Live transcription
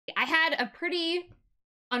had a pretty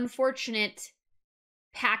unfortunate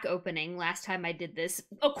pack opening last time I did this,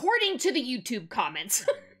 according to the YouTube comments.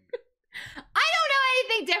 I don't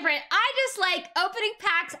know anything different. I just like opening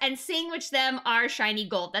packs and seeing which them are shiny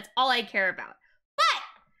gold. That's all I care about. But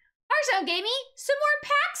Hearthstone gave me some more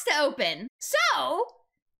packs to open. So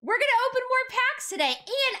we're gonna open more packs today.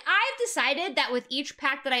 And I've decided that with each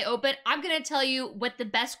pack that I open, I'm gonna tell you what the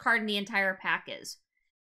best card in the entire pack is.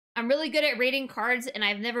 I'm really good at rating cards, and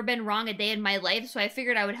I've never been wrong a day in my life, so I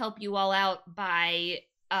figured I would help you all out by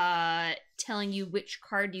telling you which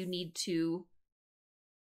card you need to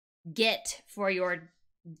get for your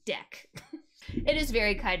deck. It is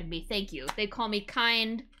very kind of me. Thank you. They call me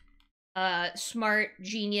kind, smart,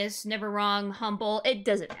 genius, never wrong, humble. It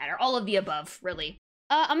doesn't matter. All of the above, really.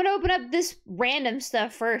 I'm gonna open up this random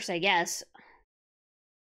stuff first, I guess.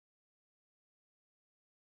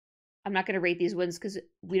 I'm not gonna rate these ones because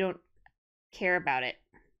we don't care about it.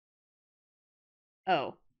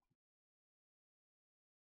 Oh.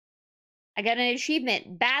 I got an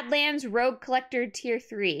achievement. Badlands Rogue Collector Tier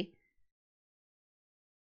 3.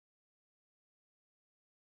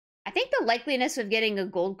 I think the likeliness of getting a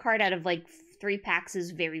gold card out of like 3 packs is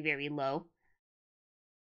very, very low.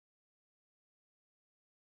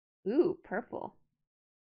 Ooh, purple.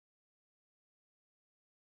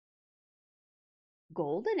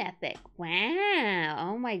 Golden Epic.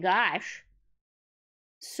 Wow. Oh my gosh.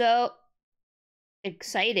 So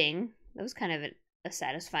exciting. That was kind of a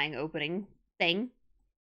satisfying opening thing.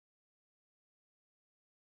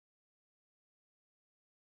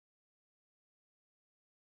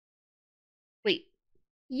 Wait.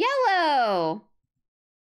 Yellow!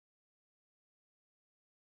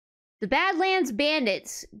 The Badlands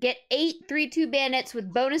Bandits. Get 8 3/2 bandits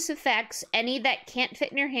with bonus effects. Any that can't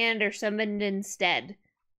fit in your hand are summoned instead.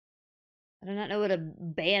 I do not know what a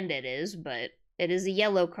bandit is, but it is a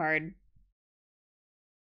yellow card.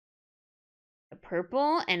 A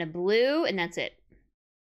purple and a blue, and that's it.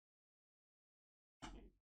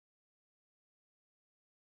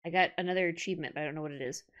 I got another achievement, but I don't know what it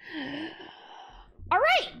is. All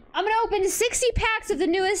right, I'm gonna open 60 packs of the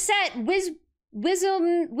newest set,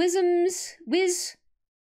 Whizbang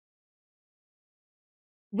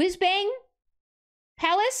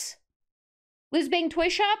Palace? Whizbang Toy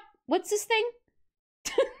Shop? What's this thing?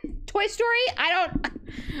 Toy Story? I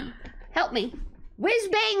don't... Help me.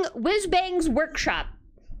 Whizbang's Workshop.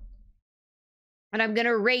 And I'm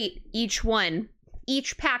gonna rate each one.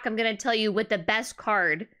 Each pack, I'm gonna tell you what the best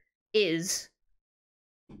card is.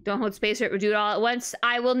 Don't hold space or do it all at once.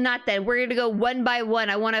 I will not then. We're gonna go one by one.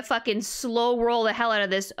 I want to fucking slow roll the hell out of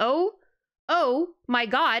this. Oh my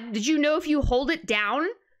god. Did you know if you hold it down,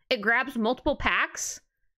 it grabs multiple packs?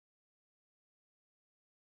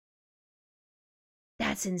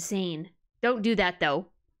 That's insane. Don't do that though.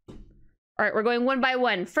 All right, we're going one by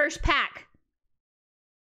one. First pack.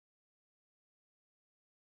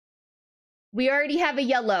 We already have a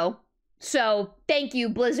yellow. So, thank you,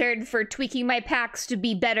 Blizzard, for tweaking my packs to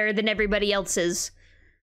be better than everybody else's.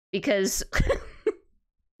 Because...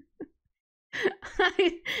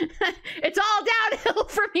 it's all downhill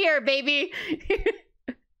from here, baby!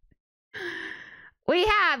 We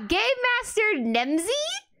have Game Master Nemzi,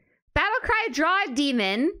 Battlecry Draw a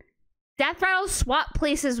Demon, Death Rattle swap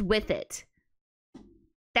places with it.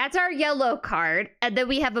 That's our yellow card. And then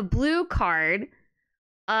we have a blue card.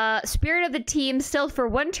 Spirit of the Team, stealth for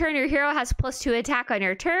 1 turn. Your hero has +2 attack on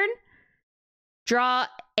your turn. Draw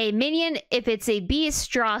a minion. If it's a beast,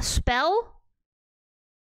 draw a spell.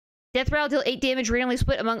 Death Rattle, deal 8 damage, randomly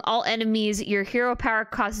split among all enemies. Your hero power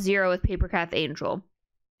costs 0 with Papercraft Angel.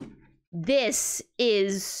 This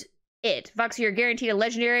is it. Vox, you're guaranteed a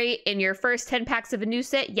legendary in your first 10 packs of a new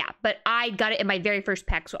set. Yeah, but I got it in my very first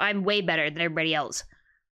pack, so I'm way better than everybody else.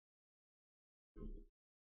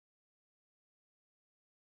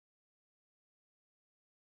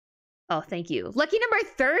 Oh, thank you. Lucky number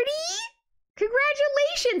 30?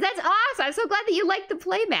 Congratulations! That's awesome! I'm so glad that you liked the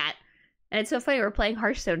playmat. And it's so funny, we're playing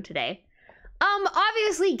Hearthstone today.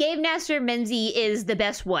 Obviously, Game Master Menzi is the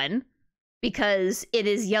best one. Because it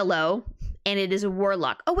is yellow, and it is a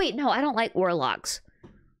warlock. Oh, wait, no, I don't like warlocks.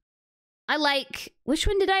 I like... Which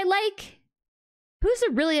one did I like? Who's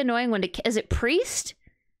a really annoying one to... Is it priest?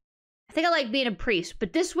 I think I like being a priest,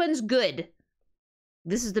 but this one's good.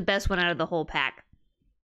 This is the best one out of the whole pack.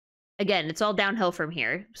 Again, it's all downhill from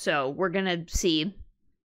here, so we're gonna see.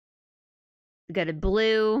 We got a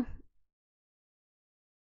blue.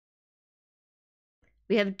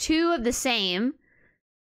 We have 2 of the same.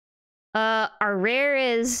 Our rare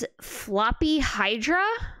is Floppy Hydra.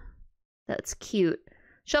 That's cute.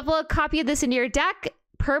 Shuffle a copy of this into your deck.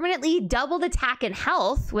 permanently doubled attack and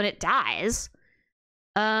health when it dies.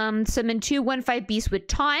 Summon 2 1/5 beasts with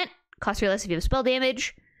taunt. Cost you less if you have spell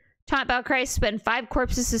damage. Taunt Valkyrie. Spend 5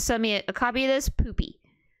 corpses to summon a copy of this. Poopy.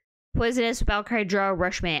 Poisonous Valkyrie draw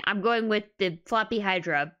Rush Man. I'm going with the floppy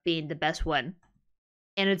Hydra being the best one.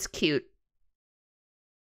 And it's cute.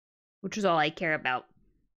 Which is all I care about.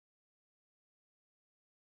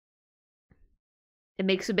 It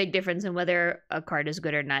makes a big difference in whether a card is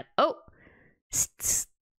good or not. Oh!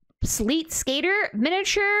 Sleet Skater.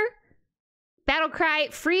 Miniature.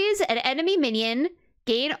 Battlecry. Freeze an enemy minion.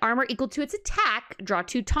 Gain armor equal to its attack. Draw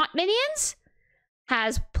 2 taunt minions.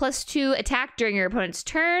 Has +2 attack during your opponent's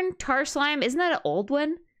turn. Tar Slime. Isn't that an old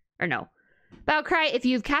one? Or no. Battlecry. If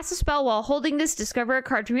you've cast a spell while holding this, discover a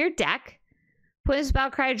card from your deck. Put this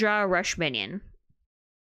Battlecry, draw a rush minion.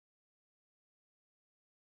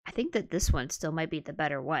 I think that this one still might be the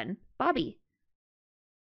better one. Bobby.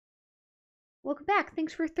 Welcome back.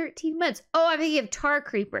 Thanks for 13 months. Oh, I'm thinking of Tar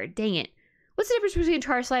Creeper. Dang it. What's the difference between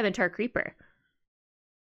Tar Slime and Tar Creeper?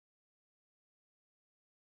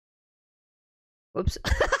 Whoops.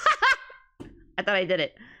 I thought I did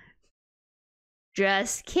it.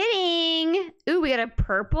 Just kidding. Ooh, we got a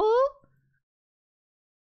purple.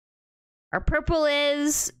 Our purple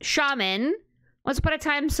is Shaman. Once upon a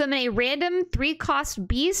time, summon a random 3-cost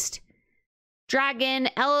beast, dragon,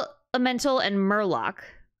 elemental, and murloc.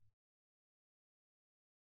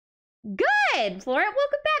 Good! Florent,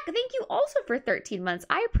 welcome back. Thank you also for 13 months.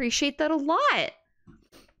 I appreciate that a lot.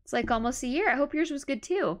 It's like almost a year. I hope yours was good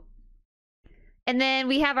too. And then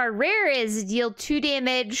we have our rare is deal 2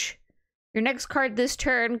 damage. Your next card this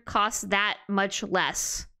turn costs that much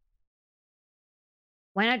less.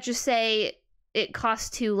 Why not just say it costs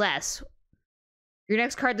 2 less? Your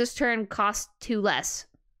next card this turn costs 2 less.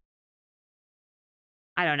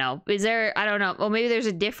 I don't know. Is there... I don't know. Well, maybe there's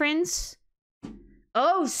a difference.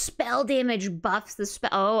 Oh, spell damage buffs the spell.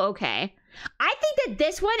 Oh, okay. I think that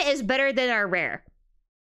this one is better than our rare.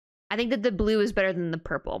 I think that the blue is better than the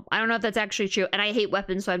purple. I don't know if that's actually true. And I hate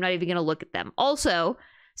weapons, so I'm not even going to look at them. Also,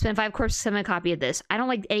 spend 5 corpses to summon a copy of this. I don't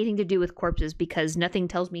like anything to do with corpses because nothing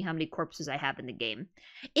tells me how many corpses I have in the game.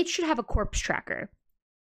 It should have a corpse tracker.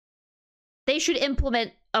 They should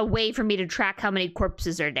implement a way for me to track how many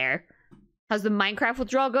corpses are there. How's the Minecraft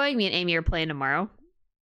withdrawal going? Me and Amy are playing tomorrow.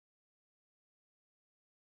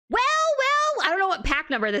 Well, I don't know what pack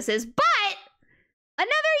number this is, but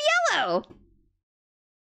another yellow.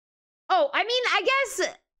 Oh, I mean, I guess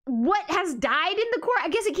what has died in the core? I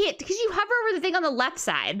guess it can't, because you hover over the thing on the left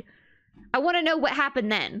side. I want to know what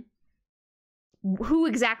happened then. Who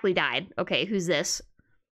exactly died? Okay, who's this?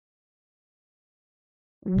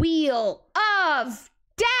 Wheel of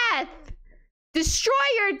Death! Destroy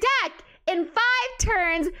your deck! In 5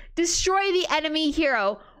 turns, destroy the enemy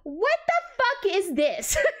hero. What the fuck is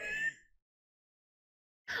this?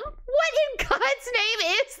 What in God's name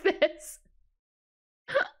is this?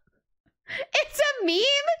 It's a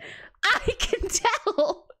meme? I can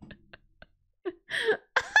tell. What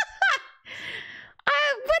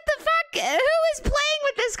the fuck? Who is playing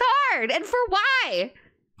with this card? And for why?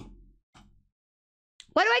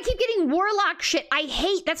 Why do I keep getting Warlock shit? I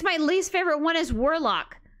hate, that's my least favorite one is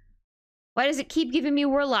Warlock. Why does it keep giving me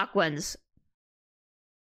Warlock ones?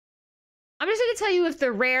 I'm just gonna tell you if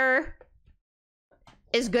the rare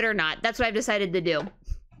is good or not. That's what I've decided to do.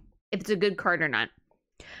 If it's a good card or not.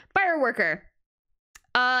 Fireworker.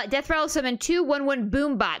 Death Rattle summon 2 1/1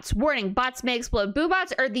 boom bots. Warning, bots may explode. Boom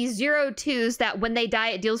bots are these 0/2s that when they die,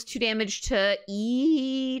 it deals 2 damage to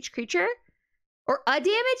each creature? Or a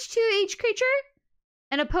damage to each creature?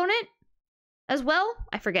 An opponent as well?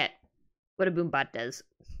 I forget what a boom bot does.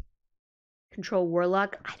 Control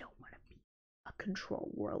Warlock? I don't want to be a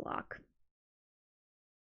Control Warlock.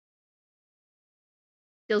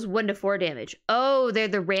 Deals 1 to 4 damage. Oh, they're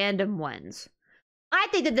the random ones. I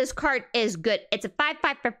think that this card is good. It's a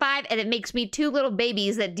 5/5 for 5, and it makes me 2 little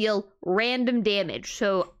babies that deal random damage.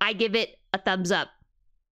 So I give it a thumbs up.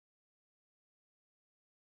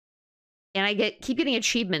 And I keep getting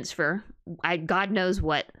achievements for God knows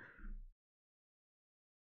what.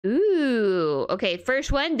 Ooh. Okay,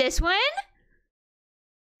 first one, this one.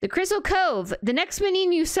 The Crystal Cove. The next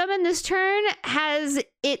minion you summon this turn has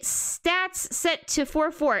its stats set to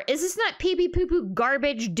 4/4. Is this not pee pee poo poo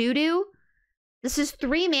garbage doo-doo? This is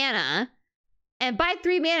 3 mana. And by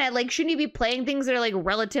 3 mana, like, shouldn't you be playing things that are, like,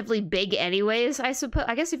 relatively big anyways? I suppose.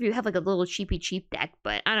 I guess if you have, like, a little cheap deck,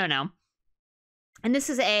 but I don't know. And this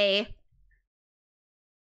is a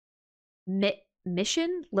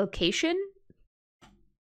mission? Location?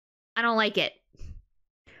 I don't like it.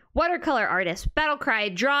 Watercolor Artist.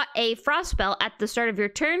 Battlecry. Draw a frost spell at the start of your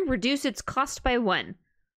turn. Reduce its cost by 1.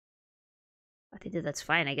 I think that's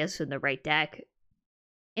fine, I guess, in the right deck.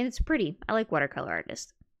 And it's pretty. I like watercolor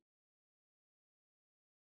artist.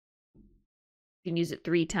 You can use it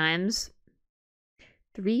 3 times.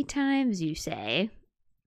 3 times, you say?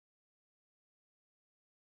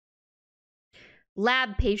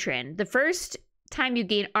 Lab Patron. The first time you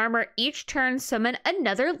gain armor each turn, summon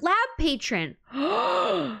another Lab Patron. This is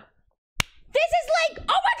like, oh my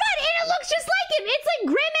god, and it looks just like him. It's like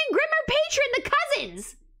Grim and Grimmer Patron, the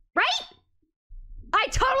cousins, right?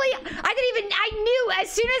 I knew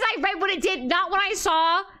as soon as I read what it did, not when I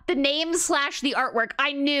saw the name / the artwork,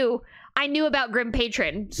 I knew about Grim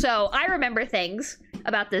Patron. So I remember things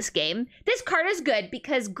about this game. This card is good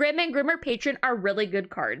because Grim and Grimmer Patron are really good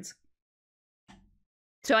cards.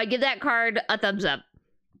 So I give that card a thumbs up.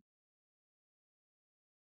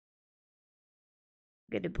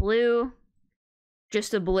 Get a blue.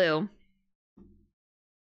 Just a blue.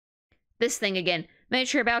 This thing again.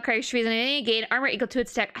 Miniature Valkyrie freeze on any gain armor equal to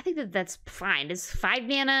its attack. I think that's fine. It's 5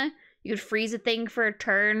 mana. You could freeze a thing for a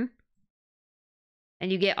turn. And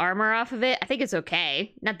you get armor off of it. I think it's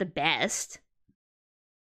okay. Not the best.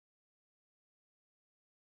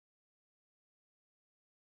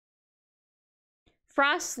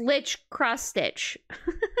 Frost Lich Cross Stitch.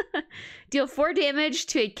 Deal 4 damage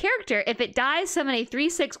to a character. If it dies, summon a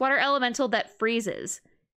 3/6 water elemental that freezes.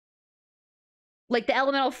 Like the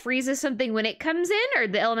elemental freezes something when it comes in, or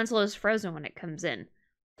the elemental is frozen when it comes in?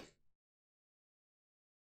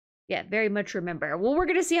 Yeah, very much remember. Well, we're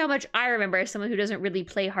gonna see how much I remember as someone who doesn't really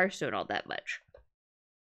play Hearthstone all that much.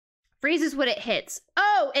 Freezes when it hits.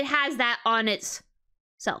 Oh, it has that on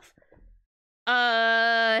itself.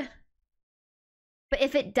 But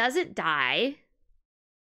if it doesn't die,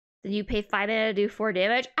 then you pay 5 mana to do 4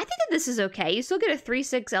 damage. I think that this is okay. You still get a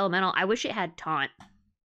 3/6 elemental. I wish it had taunt.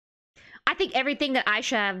 I think everything that I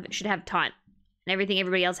should have taunt. And everything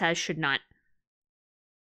everybody else has should not.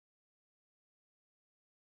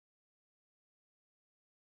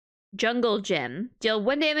 Jungle Gem. Deal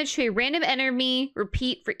 1 damage to a random enemy.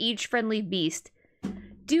 Repeat for each friendly beast.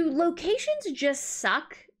 Do locations just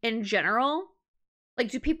suck in general? Like,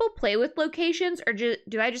 do people play with locations, or do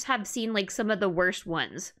I just have seen, like, some of the worst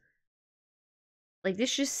ones? Like,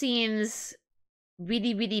 this just seems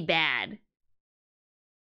really, really bad.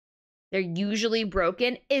 They're usually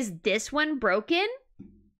broken. Is this one broken?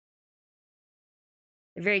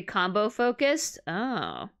 They're very combo-focused?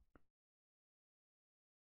 Oh.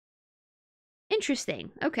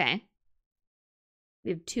 Interesting. Okay.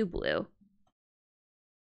 We have 2 blue.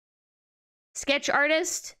 Sketch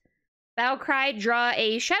Artist. Battle Cry, draw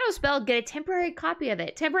a shadow spell, get a temporary copy of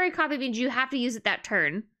it. Temporary copy means you have to use it that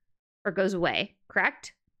turn, or it goes away,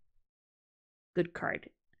 correct? Good card.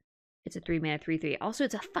 It's a 3 mana 3/3. Also,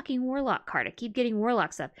 it's a fucking Warlock card. I keep getting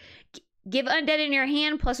Warlock stuff. Give Undead in your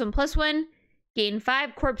hand, +1/+1. Gain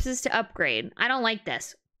 5 corpses to upgrade. I don't like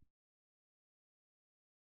this.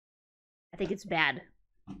 I think it's bad.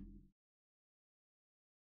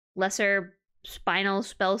 Lesser Spinal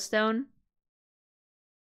Spellstone.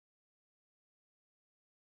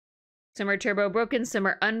 Some are turbo broken, some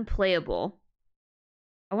are unplayable.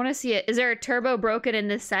 I want to see it. Is there a turbo broken in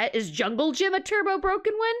this set? Is Jungle Gym a turbo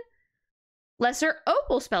broken one? Lesser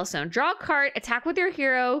Opal Spellstone. Draw a card, attack with your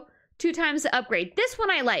hero 2 times to upgrade. This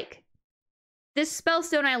one I like. This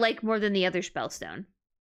Spellstone I like more than the other Spellstone.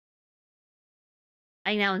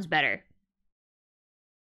 I think that one's better.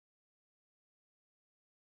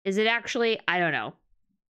 Is it actually? I don't know.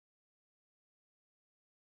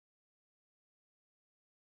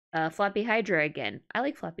 Floppy Hydra again. I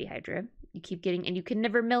like Floppy Hydra. You keep getting, and you can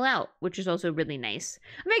never mill out, which is also really nice.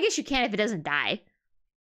 I mean, I guess you can if it doesn't die.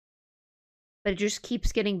 But it just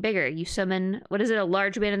keeps getting bigger. You summon, what is it, a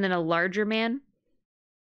large man and then a larger man?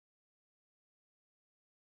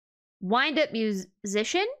 Wind Up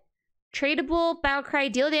Musician. Tradable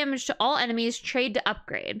Battlecry. Deal damage to all enemies. Trade to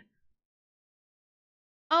upgrade.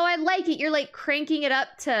 Oh, I like it. You're like cranking it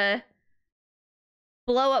up to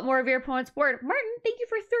blow up more of your opponent's board. Martin, thank you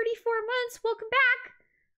for 34 months. Welcome back.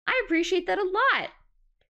 I appreciate that a lot.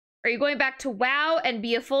 Are you going back to WoW and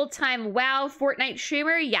be a full-time WoW Fortnite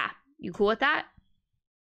streamer? Yeah. You cool with that?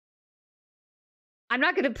 I'm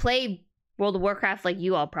not going to play World of Warcraft like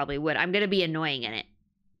you all probably would. I'm going to be annoying in it.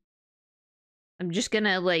 I'm just going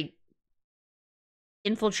to, like,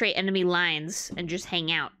 infiltrate enemy lines and just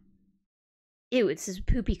hang out. Ew, it's this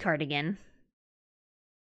poopy card again.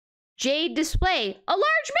 Jade Display. A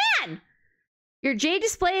large man! Your Jade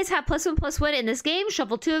Displays have +1/+1 in this game.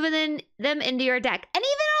 Shuffle 2 of them into your deck. And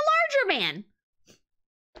even a larger man!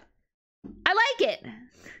 I like it.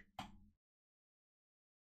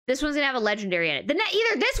 This one's gonna have a legendary in it.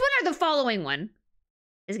 Either this one or the following one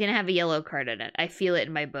is going to have a yellow card in it. I feel it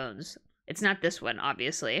in my bones. It's not this one,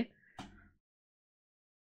 obviously.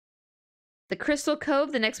 The Crystal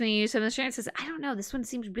Cove, the next one you use some of the strength, says, I don't know, this one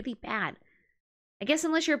seems really bad. I guess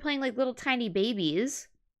unless you're playing like little tiny babies.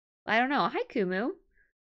 I don't know. Hi, Kumu.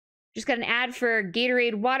 Just got an ad for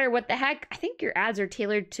Gatorade water. What the heck? I think your ads are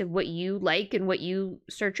tailored to what you like and what you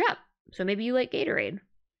search up. So maybe you like Gatorade.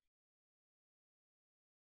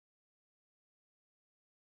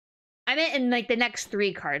 I meant in like the next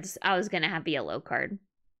 3 cards, I was going to have a yellow card.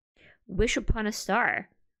 Wish Upon a Star.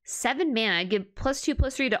 7 mana. Give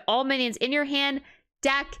 +2/+3 to all minions in your hand,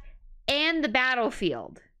 deck, and the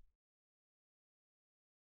battlefield.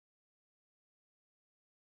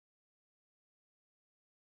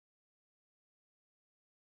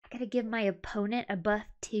 Gotta give my opponent a buff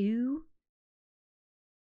too.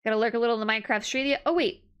 Gotta lurk a little in the Minecraft stream. Oh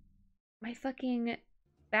wait, my fucking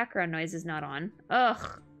background noise is not on.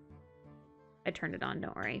 Ugh. I turned it on,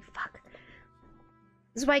 don't worry. Fuck.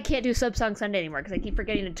 This is why I can't do Sub Song Sunday anymore, because I keep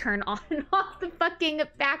forgetting to turn on and off the fucking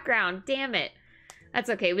background. Damn it. That's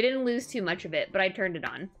okay, we didn't lose too much of it, but I turned it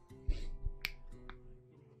on.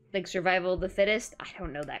 Like Survival of the Fittest? I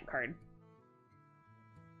don't know that card.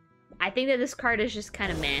 I think that this card is just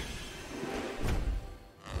kind of meh.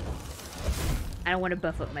 I don't want to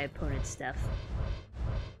buff up my opponent's stuff.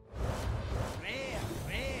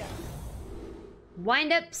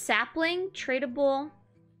 Wind Up Sapling, tradable.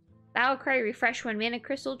 Battlecry, refresh 1 mana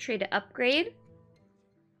crystal, trade to upgrade.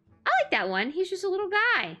 I like that one. He's just a little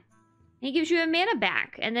guy. He gives you a mana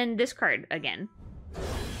back. And then this card again.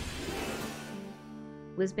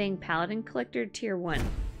 Whizbang Paladin Collector, tier 1.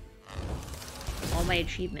 All my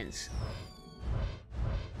achievements.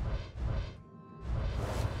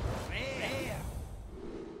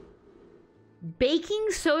 Baking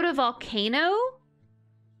Soda Volcano?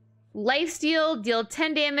 Lifesteal, deal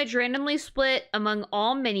 10 damage, randomly split among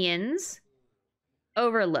all minions.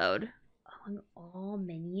 Overload. Among all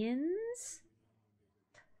minions?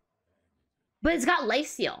 But it's got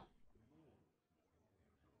lifesteal.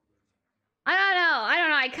 I don't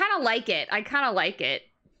know. I kind of like it.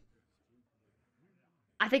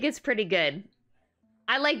 I think it's pretty good.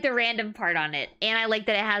 I like the random part on it. And I like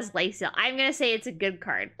that it has lifesteal. I'm going to say it's a good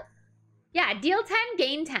card. Yeah, deal 10,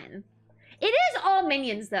 gain 10. It is all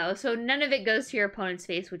minions, though, so none of it goes to your opponent's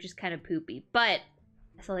face, which is kind of poopy. But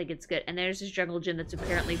I still think it's good. And there's this jungle gym that's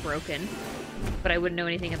apparently broken. But I wouldn't know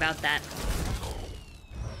anything about that.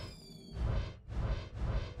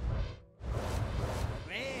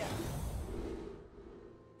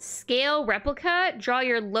 Scale Replica. Draw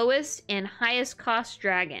your lowest and highest cost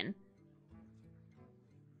dragon.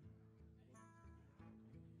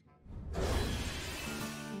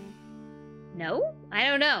 No? I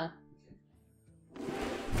don't know.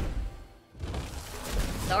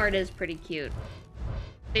 The art is pretty cute.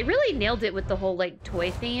 They really nailed it with the whole, like,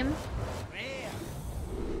 toy theme.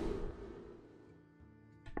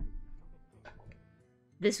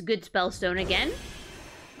 This good spellstone again.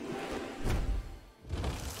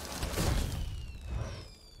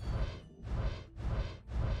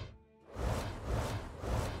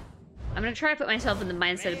 I'm gonna try to put myself in the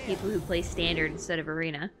mindset of people who play standard instead of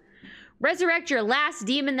arena. Resurrect your last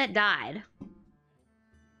demon that died.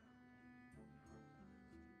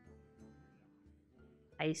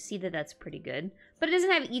 I see that that's pretty good, but it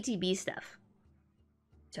doesn't have ETB stuff.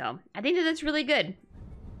 So, I think that that's really good.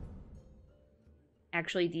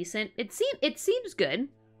 Actually decent. It seems good. And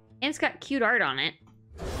it's got cute art on it.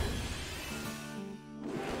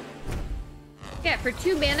 Yeah, for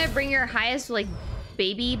 2 mana, bring your highest, like,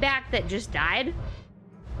 baby back that just died.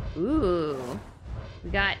 Ooh.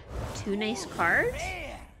 We got 2 nice cards.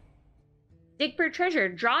 Dig for treasure.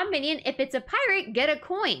 Draw a minion. If it's a pirate, get a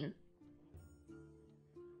coin.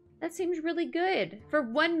 That seems really good. For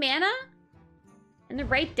 1 mana? In the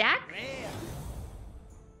right deck?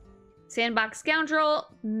 Sandbox Scoundrel.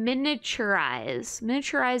 Miniaturize.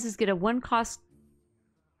 Miniaturize is get a 1-cost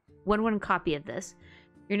 1/1 copy of this.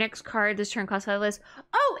 Your next card this turn costs less.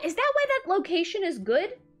 Oh, is that why that location is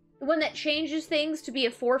good? The one that changes things to be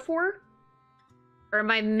a 4/4? Or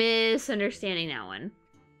am I misunderstanding that one?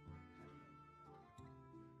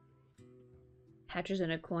 Patches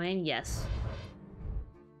and a coin? Yes.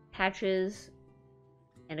 Patches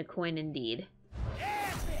and a coin indeed.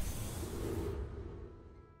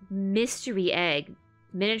 Mystery Egg.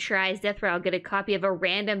 Miniaturized Death Rattle. Get a copy of a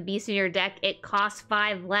random beast in your deck. It costs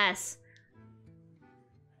 5 less.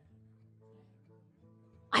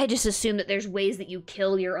 I just assume that there's ways that you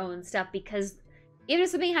kill your own stuff, because even if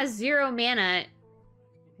something has 0 mana,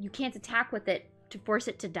 you can't attack with it to force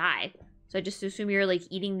it to die. So I just assume you're, like,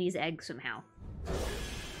 eating these eggs somehow.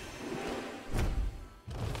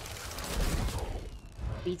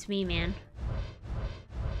 Beats me, man.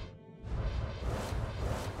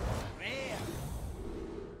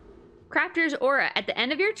 Crafter's Aura. At the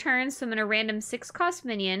end of your turn, summon a random 6-cost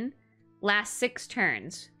minion. Last 6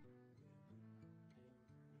 turns.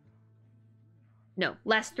 No,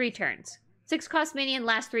 last 3 turns. 6-cost minion,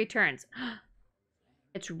 last 3 turns.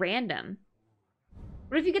 It's random.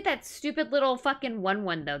 What if you get that stupid little fucking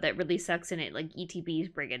 1/1 though that really sucks in it, like ETB's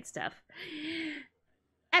Brigand stuff?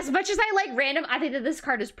 As much as I like random, I think that this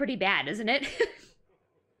card is pretty bad, isn't it?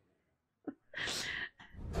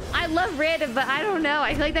 I love random, but I don't know.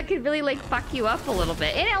 I feel like that could really, like, fuck you up a little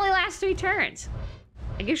bit. It only lasts 3 turns.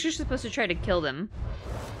 I guess you're supposed to try to kill them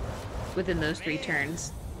within those 3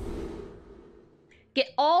 turns.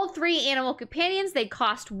 Get all 3 animal companions. They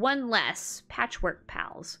cost 1 less. Patchwork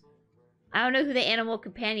Pals. I don't know who the animal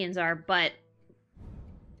companions are, but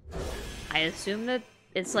I assume that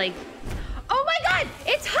it's like... Oh my god!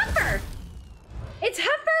 It's Huffer! It's Huffer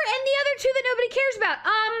and the other 2 that nobody cares about.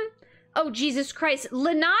 Oh, Jesus Christ.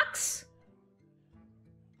 Lennox?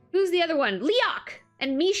 Who's the other one? Leok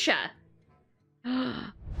and Misha.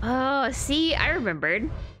 Oh, see? I remembered.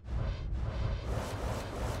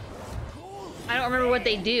 I don't remember what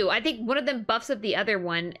they do. I think one of them buffs up the other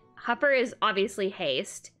one. Huffer is obviously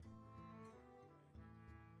haste.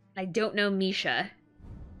 I don't know Misha.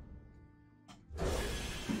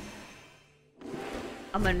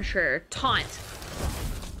 I'm unsure. Taunt.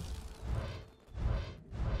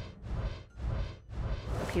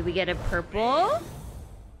 Okay, we get a purple.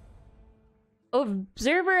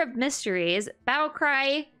 Observer of Mysteries.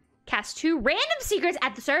 Battlecry. Cast 2 random secrets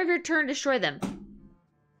at the start of your turn. Destroy them.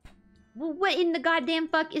 Well, what in the goddamn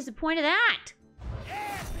fuck is the point of that?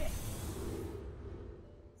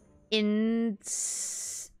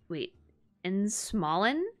 Wait. In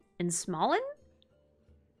Smallin?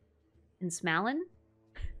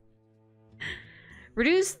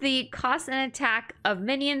 Reduce the cost and attack of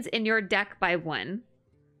minions in your deck by 1.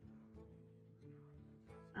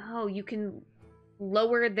 Oh, you can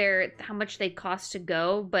lower how much they cost to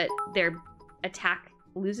go, but their attack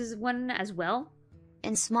loses 1 as well?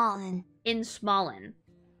 In Smallin.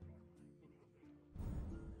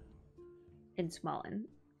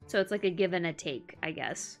 So it's like a give and a take, I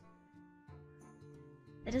guess.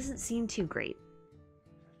 That doesn't seem too great.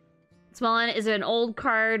 Smallin is an old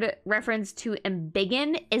card reference to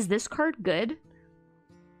Embiggen. Is this card good?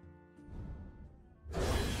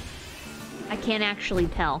 I can't actually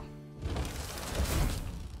tell.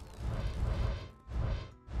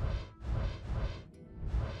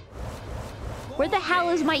 Where the hell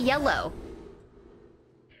is my yellow?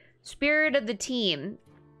 Spirit of the Team.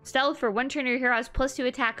 Stealth for 1 turn, your hero has +2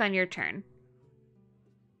 attack on your turn.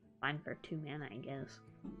 Fine for 2 mana, I guess.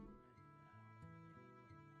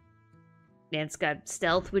 And it's got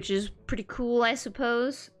stealth, which is pretty cool, I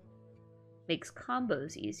suppose. Makes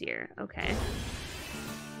combos easier. Okay.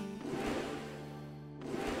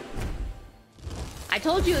 I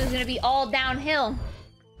told you it was going to be all downhill.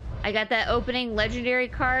 I got that opening legendary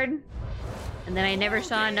card, and then I never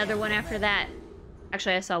saw another one after that.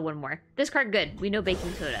 Actually, I saw one more. This card, good. We know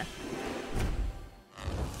baking soda.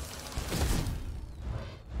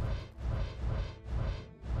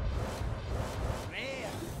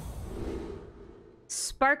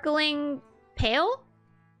 Sparkling Pale?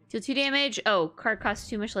 Deal 2 damage. Oh, card costs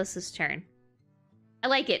 2 much less this turn. I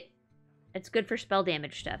like it. It's good for spell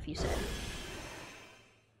damage stuff, you said.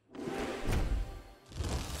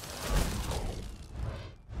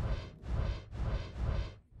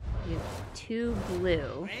 We have 2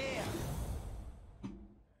 blue.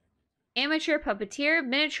 Amateur Puppeteer,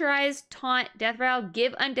 Miniaturized, Taunt, Death Rattle,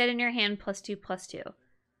 give undead in your hand +2/+2.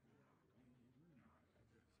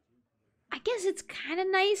 I guess it's kind of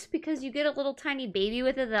nice because you get a little tiny baby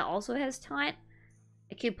with it that also has Taunt.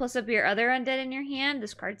 It can plus up your other undead in your hand.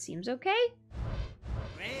 This card seems okay.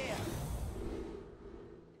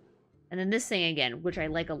 And then this thing again, which I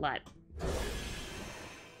like a lot.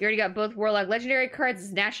 You already got both Warlock legendary cards.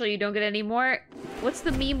 It's natural you don't get any more. What's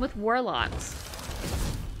the meme with Warlocks?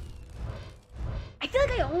 I feel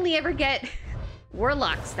like I only ever get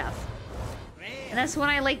Warlock stuff. And that's one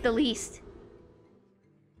I like the least.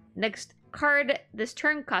 Next card this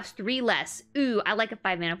turn costs 3 less. Ooh, I like a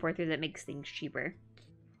 5-mana 4/3 that makes things cheaper.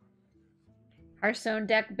 Hearthstone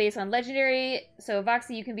deck based on legendary. So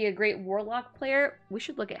Voxy, you can be a great Warlock player. We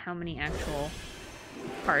should look at how many actual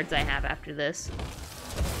cards I have after this.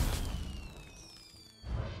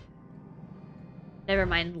 Never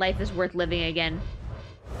mind. Life is worth living again.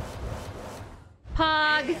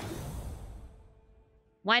 Pog.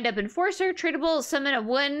 Wind up Enforcer. Tradable.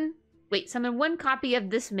 Summon 1 copy of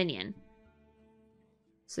this minion.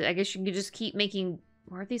 So I guess you can just keep making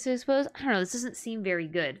more of these, I suppose. I don't know. This doesn't seem very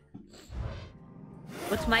good.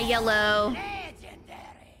 What's my yellow?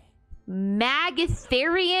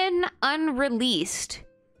 Magatherian Unreleased.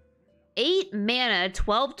 8 mana,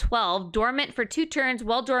 12/12, dormant for 2 turns.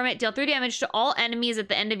 While dormant, deal 3 damage to all enemies at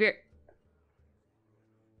the end of your...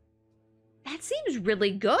 That seems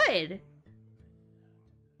really good.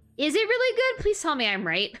 Is it really good? Please tell me I'm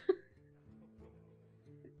right.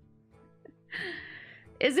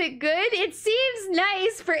 Is it good? It seems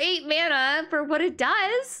nice for 8 mana for what it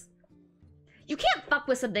does. You can't fuck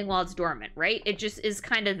with something while it's dormant, right? It just is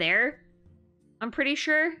kind of there. I'm pretty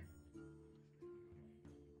sure.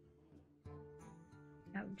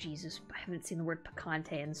 Oh, Jesus. I haven't seen the word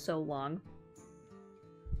picante in so long.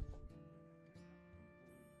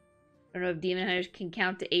 I don't know if Demon Hunters can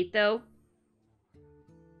count to 8, though.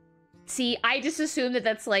 See, I just assume that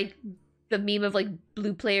that's, like, the meme of, like,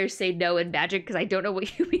 blue players say no in Magic, because I don't know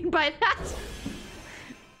what you mean by that.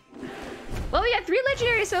 Well, we got 3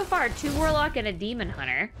 legendaries so far. 2 Warlock and a Demon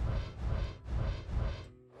Hunter.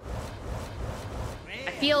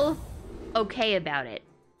 I feel okay about it.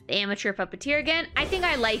 The Amateur Puppeteer again. I think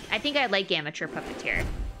I like Amateur Puppeteer.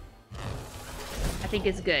 I think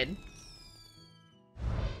it's good.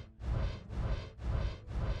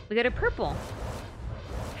 We got a purple.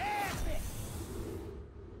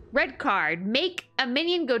 Red card. Make a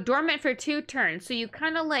minion go dormant for 2 turns. So you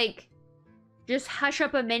kind of like just hush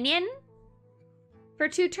up a minion for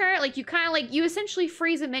 2 turns. Like you kind of like, you essentially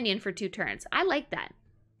freeze a minion for 2 turns. I like that.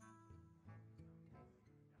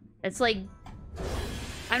 It's like,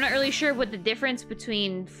 I'm not really sure what the difference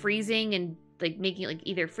between freezing and like making it like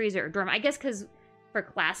either freeze it or dormant. I guess because for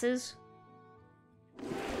classes,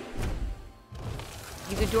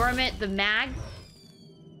 you could dormant the mag.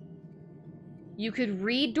 You could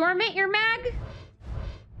re-dormant your mag?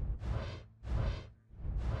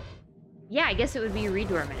 Yeah, I guess it would be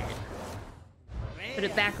re-dormant it. Put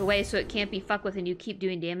it back away so it can't be fucked with and you keep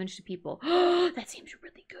doing damage to people. That seems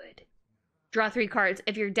really good. Draw 3 cards.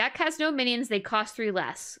 If your deck has no minions, they cost 3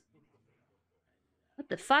 less. What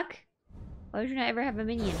the fuck? Why would you not ever have a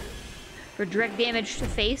minion? For direct damage to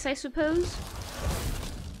face, I suppose?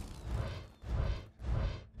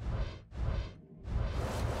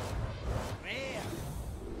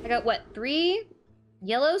 I got, what, 3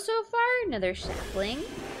 yellow so far? Another sapling.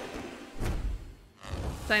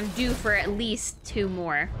 So I'm due for at least 2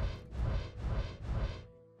 more.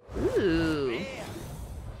 Ooh.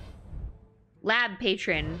 Lab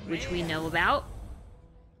Patron, which we know about.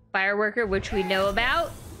 Fireworker, which we know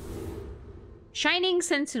about. Shining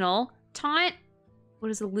Sentinel. Taunt.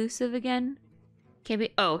 What is elusive again? Can't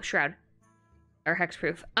be... Oh, Shroud. Or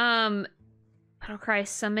Hexproof. Battlecry,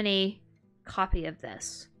 summon a copy of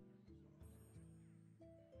this.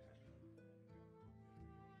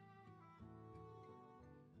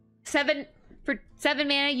 For 7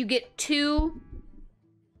 mana, you get 2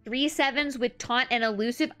 3/7s with taunt and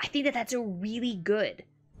elusive. I think that that's a really good.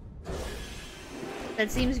 That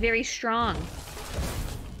seems very strong.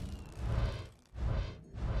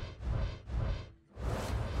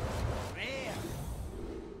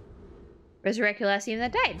 Resurrect your last team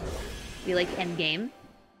that died. We like endgame.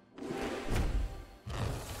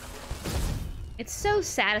 It's so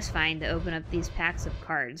satisfying to open up these packs of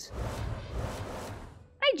cards.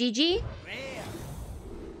 Hi, Gigi.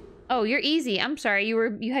 Oh, you're easy. I'm sorry.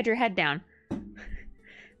 You had your head down.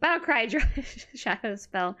 Battlecry, draw Shadow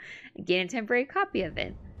Spell, and gain a temporary copy of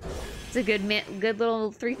it. It's a good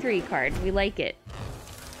little 3/3 card. We like it.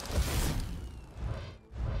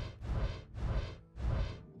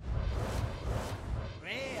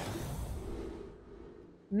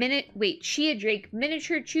 Wait, Shia Drake,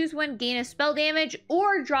 miniature, choose one, gain a spell damage,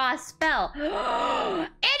 or draw a spell. And you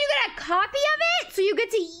got a copy of it? So you get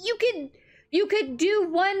to, you could do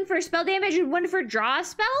 1 for spell damage and 1 for draw a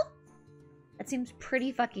spell? That seems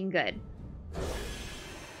pretty fucking good.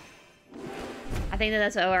 I think that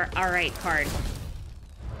that's an alright card.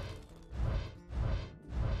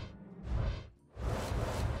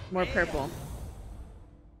 More purple.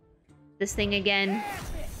 This thing again.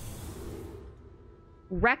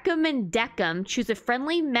 Recommendecum. Choose a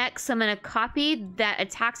friendly mech, summon a copy that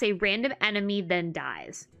attacks a random enemy, then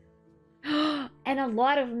dies. And a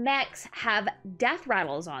lot of mechs have death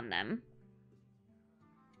rattles on them.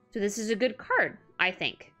 So this is a good card, I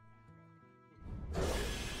think.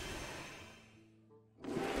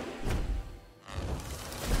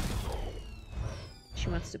 She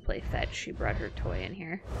wants to play fetch. She brought her toy in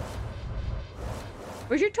here.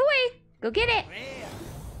 Where's your toy? Go get it.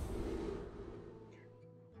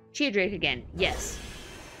 Chia Drake again. Yes.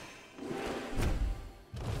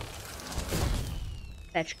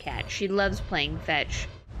 Fetch cat. She loves playing fetch.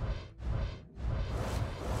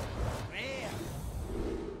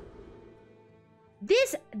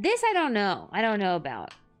 This I don't know. I don't know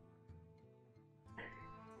about.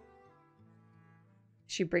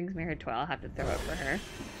 She brings me her toy. I'll have to throw it for her.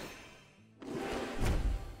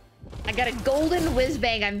 I got a golden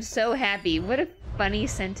Whizbang. I'm so happy. What a funny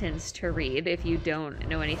sentence to read if you don't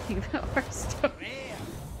know anything about our story.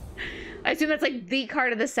 I assume that's like the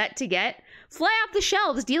card of the set to get. Fly off the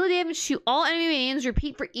shelves. Deal damage to all enemy minions.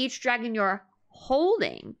 Repeat for each dragon you're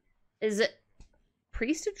holding. Is it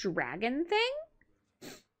Priest of Dragon thing?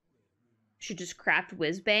 Should just craft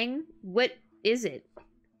Whizbang. What is it?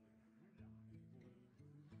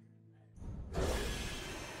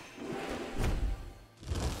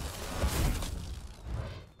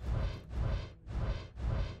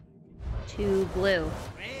 Two blue.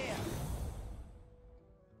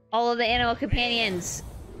 All of the animal companions.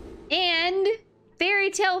 And Fairy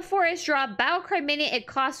Tale Forest, draw a Battlecry minion. It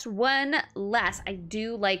costs one less. I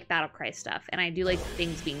do like Battlecry stuff, and I do like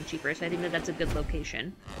things being cheaper, so I think that that's a good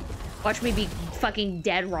location. Watch me be fucking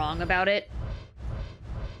dead wrong about it.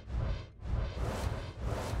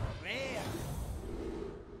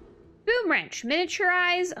 Boom Wrench.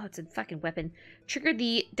 Miniaturize. Oh, it's a fucking weapon. Trigger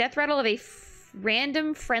the death rattle of a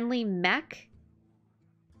random friendly mech.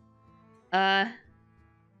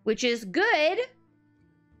 Which is good.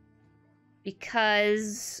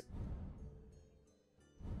 Because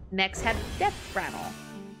mechs have death rattle.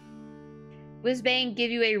 Whizbang give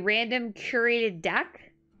you a random curated deck.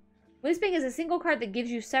 Whizbang is a single card that gives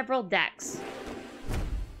you several decks.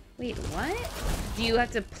 Wait, what? Do you have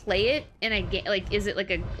to play it in a game? Like, is it like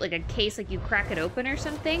a case, like you crack it open or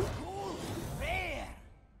something?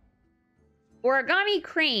 Origami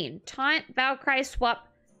Crane. Taunt, Battlecry, swap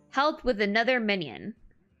health with another minion.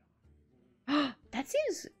 That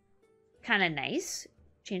seems kind of nice.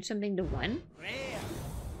 Change something to 1.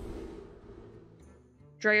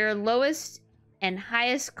 Draw your lowest and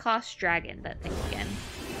highest cost dragon. That thing again.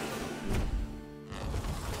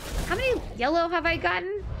 How many yellow have I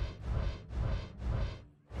gotten?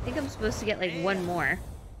 I think I'm supposed to get like 1 more.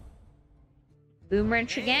 Boom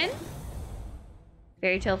Wrench again.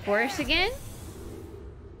 Fairy Tale Forest again.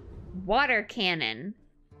 Water Cannon.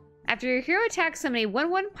 After your hero attacks, summon a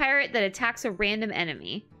 1/1 pirate that attacks a random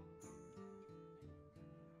enemy.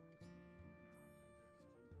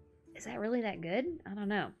 Is that really that good? I don't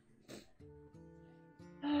know.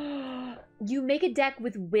 You make a deck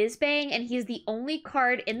with Whizbang, and he's the only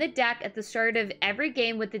card in the deck at the start of every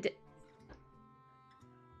game with the...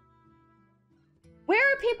 Where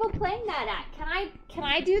are people playing that at? Can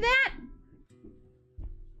I do that?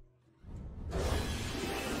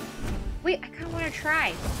 Wait, I kind of want to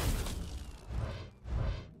try.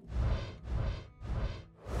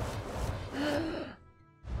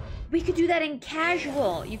 We could do that in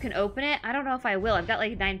casual. You can open it. I don't know if I will. I've got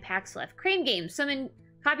like 9 packs left. Crane game. Summon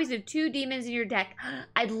copies of 2 demons in your deck.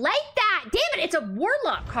 I'd like that. Damn it, it's a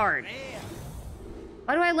warlock card.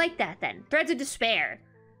 Why do I like that then? Threads of Despair.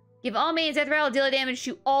 Give all minions death rattle, deal damage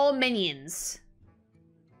to all minions.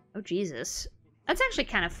 Oh, Jesus. That's actually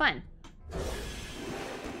kind of fun.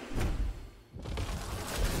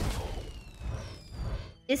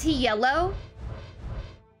 Is he yellow?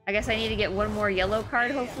 I guess I need to get 1 more yellow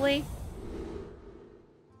card, hopefully.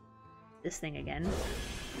 This thing again.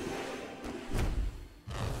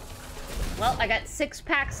 Well, I got 6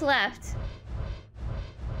 packs left.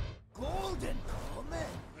 Golden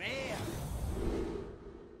rare.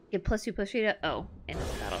 Get +2/+3 to... Oh, in the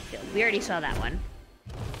battlefield. We already saw that one.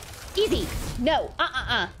 Easy! No!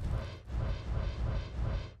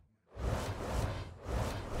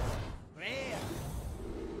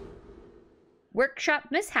 Workshop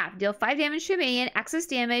Mishap. Deal 5 damage to a minion. Excess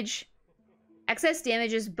damage. Excess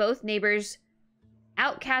damage is both neighbors.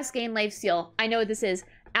 Outcast gain lifesteal. I know what this is.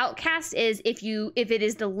 Outcast is if it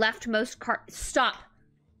is the leftmost card. Stop.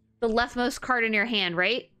 The leftmost card in your hand,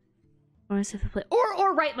 right? Or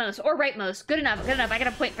rightmost. Or rightmost. Good enough. Good enough. I get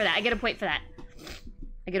a point for that. I get a point for that.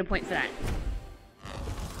 I get a point for that.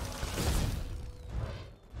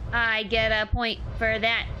 I get a point for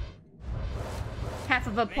that. Half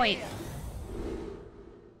of a point.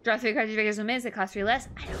 Draw 3 cards every 1 minute. It costs 3 less.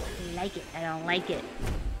 I don't like it. I don't like it.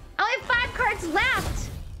 I only have 5 cards left.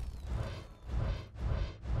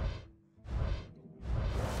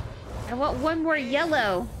 I want 1 more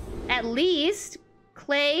yellow. At least.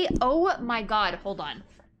 Clay. Oh my god. Hold on.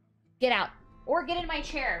 Get out. Or get in my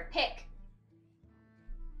chair. Pick.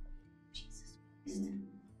 Jesus Christ.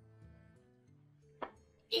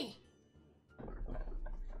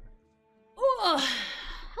 Oh.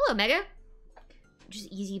 Hello, Mega. Just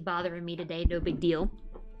easy bothering me today. No big deal.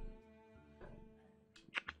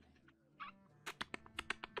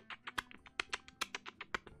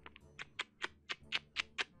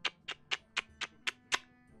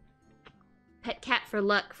 for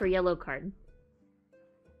luck for yellow card.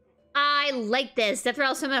 I like this. Death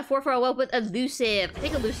Rattle summon a 4/4 whelp with Elusive. I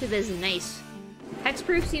think Elusive is nice.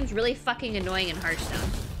 Hexproof seems really fucking annoying in Hearthstone.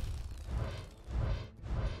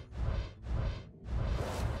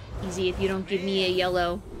 Easy if you don't give me a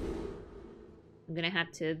yellow. I'm gonna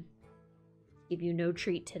have to give you no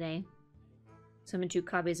treat today. Summon 2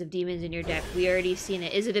 copies of demons in your deck. We already seen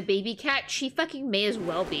it. Is it a baby cat? She fucking may as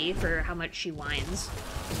well be for how much she whines.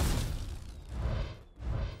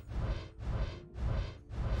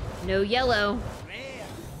 No yellow.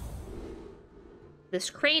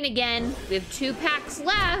 This crane again. We have 2 packs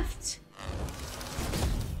left.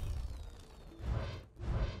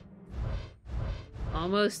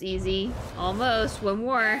 Almost easy. Almost. One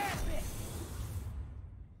more.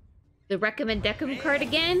 The Recommend Deckham card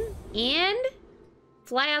again. And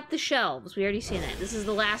fly off the shelves. We already seen that. This is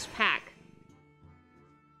the last pack.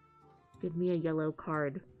 Give me a yellow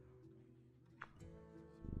card.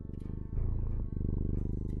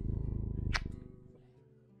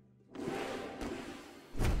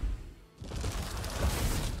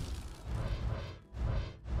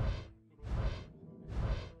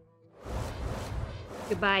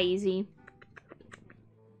 Goodbye, Easy.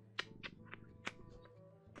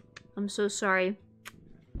 I'm so sorry.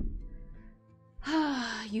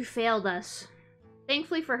 You failed us.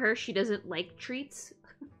 Thankfully for her, she doesn't like treats.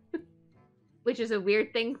 Which is a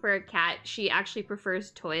weird thing for a cat. She actually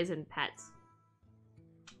prefers toys and pets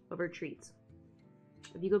over treats.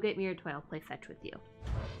 If you go get me your toy, I'll play fetch with you.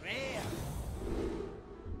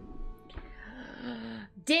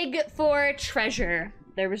 Dig for treasure.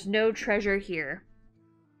 There was no treasure here.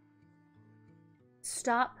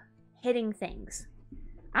 Stop hitting things.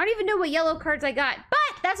 I don't even know what yellow cards I got,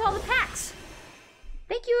 but that's all the packs.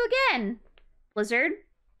 Thank you again, Blizzard,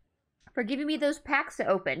 for giving me those packs to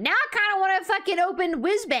open. Now I kind of want to fucking open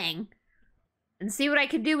Whizbang and see what I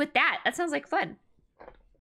can do with that. That sounds like fun.